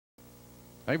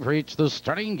They've reached the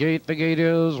starting gate. The gate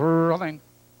is rolling.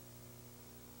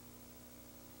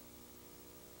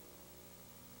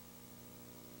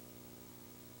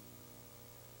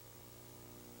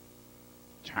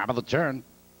 Top of the turn.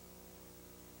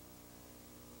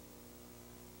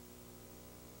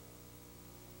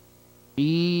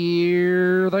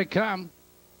 Here they come.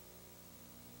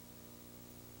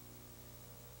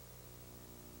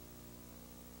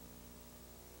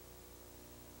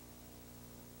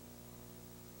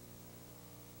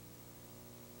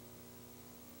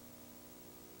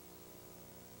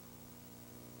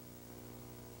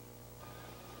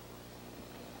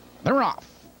 They're off.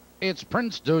 It's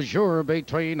Prince du Jour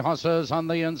between horses on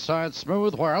the inside.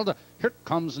 Smooth World. Here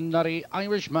comes Nutty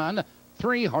Irishman.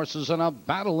 3 horses in a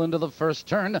battle into the first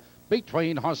turn.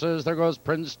 Between horses, there goes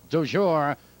Prince du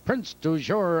Jour. Prince du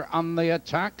Jour on the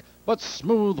attack, but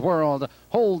Smooth World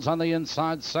holds on the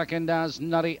inside second as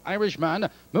Nutty Irishman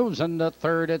moves into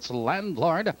third. It's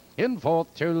Landlord in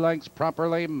fourth, 2 lengths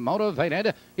properly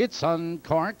motivated. It's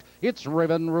Uncorked. It's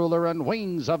Ribbon Ruler and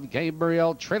Wings of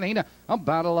Gabriel trailing. A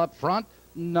battle up front.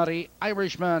 Nutty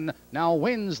Irishman now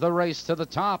wins the race to the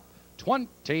top.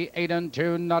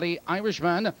 28-2. Nutty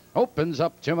Irishman opens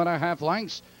up 2.5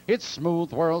 lengths. It's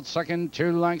Smooth World second,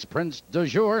 2 lengths. Prince du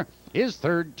Jour is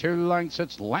third, 2 lengths.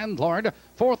 It's Landlord.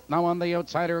 Fourth now on the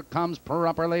outsider comes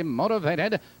Properly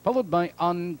Motivated, followed by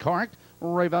Uncorked,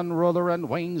 Raven Ruler and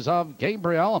Wings of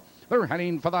Gabriel. They're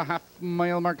heading for the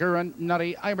half-mile marker, and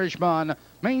Nutty Irishman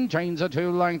maintains a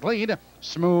 2-length lead.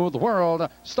 Smooth World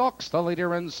stalks the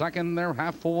leader in second. They're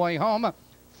halfway home.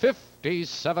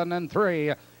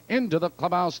 57-3. Into the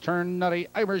clubhouse turn, Nutty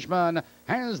Irishman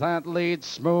has that lead.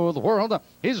 Smooth World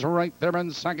is right there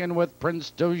in second with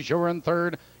Prince du Jour in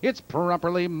third. It's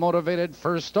Properly Motivated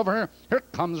first over. Here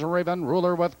comes Raven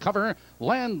Ruler with cover.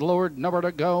 Landlord nowhere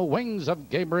to go. Wings of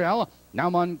Gabriel now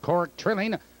Uncorked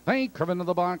trailing. They curve into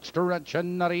the box stretch,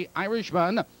 and Nutty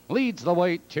Irishman leads the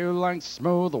way 2 lengths.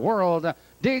 Smooth World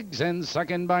digs in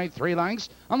second by 3 lengths.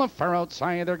 On the far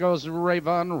outside, there goes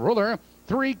Raven Ruler.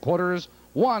 3/4.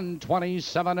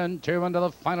 127-2 into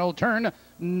the final turn.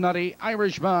 Nutty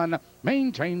Irishman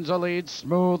maintains a lead.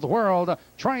 Smooth World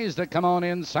tries to come on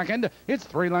in second. It's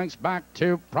 3 lengths back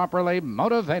to Properly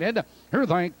Motivated. Here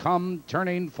they come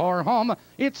turning for home.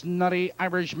 It's Nutty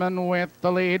Irishman with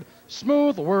the lead.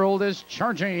 Smooth World is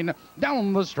charging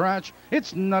down the stretch.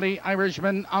 It's Nutty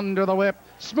Irishman under the whip.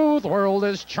 Smooth World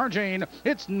is charging.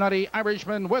 It's Nutty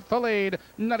Irishman with the lead.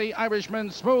 Nutty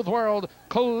Irishman, Smooth World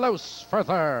close for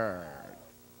third.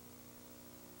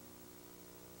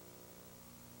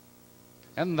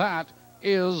 And that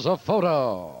is a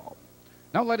photo.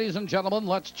 Now, ladies and gentlemen,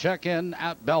 let's check in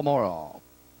at Balmoral.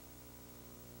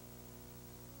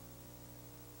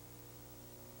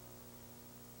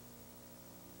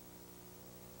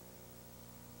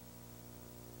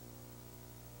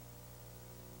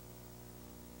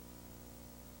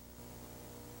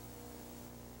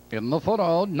 In the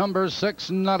photo, number 6,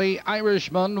 Nutty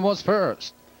Irishman was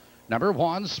first. Number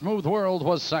 1, Smooth World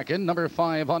was second. Number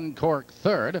 5, Uncorked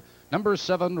third. Number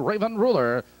 7, Raven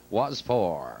Ruler was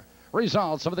 4.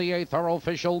 Results of the 8th are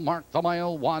official. Mark the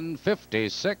mile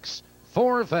 156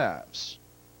 4/5.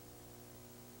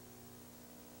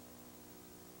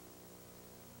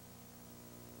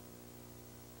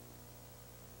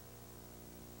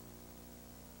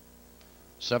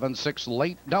 Seven six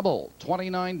late double,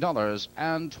 $29.20,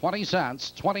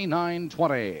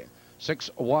 29.20.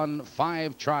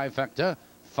 615 trifecta,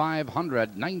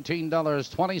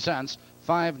 $519.20,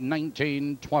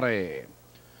 519.20.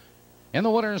 In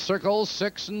the winner's circle,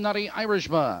 6 Nutty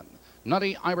Irishman.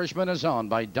 Nutty Irishman is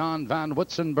owned by Don Van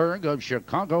Witzenberg of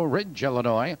Chicago Ridge,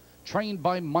 Illinois. Trained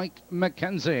by Mike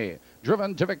McKenzie.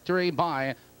 Driven to victory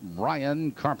by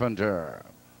Brian Carpenter.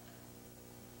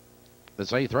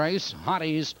 This 8th race,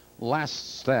 Hottie's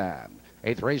Last Stand.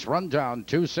 8th race rundown,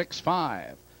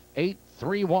 265,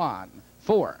 831,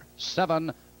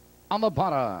 47 on the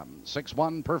bottom.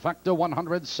 6-1 Perfecta,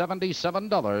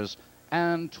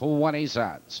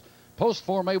 $177.20. Post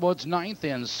for Maywood's 9th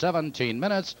in 17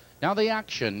 minutes. Now the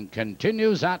action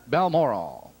continues at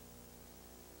Balmoral.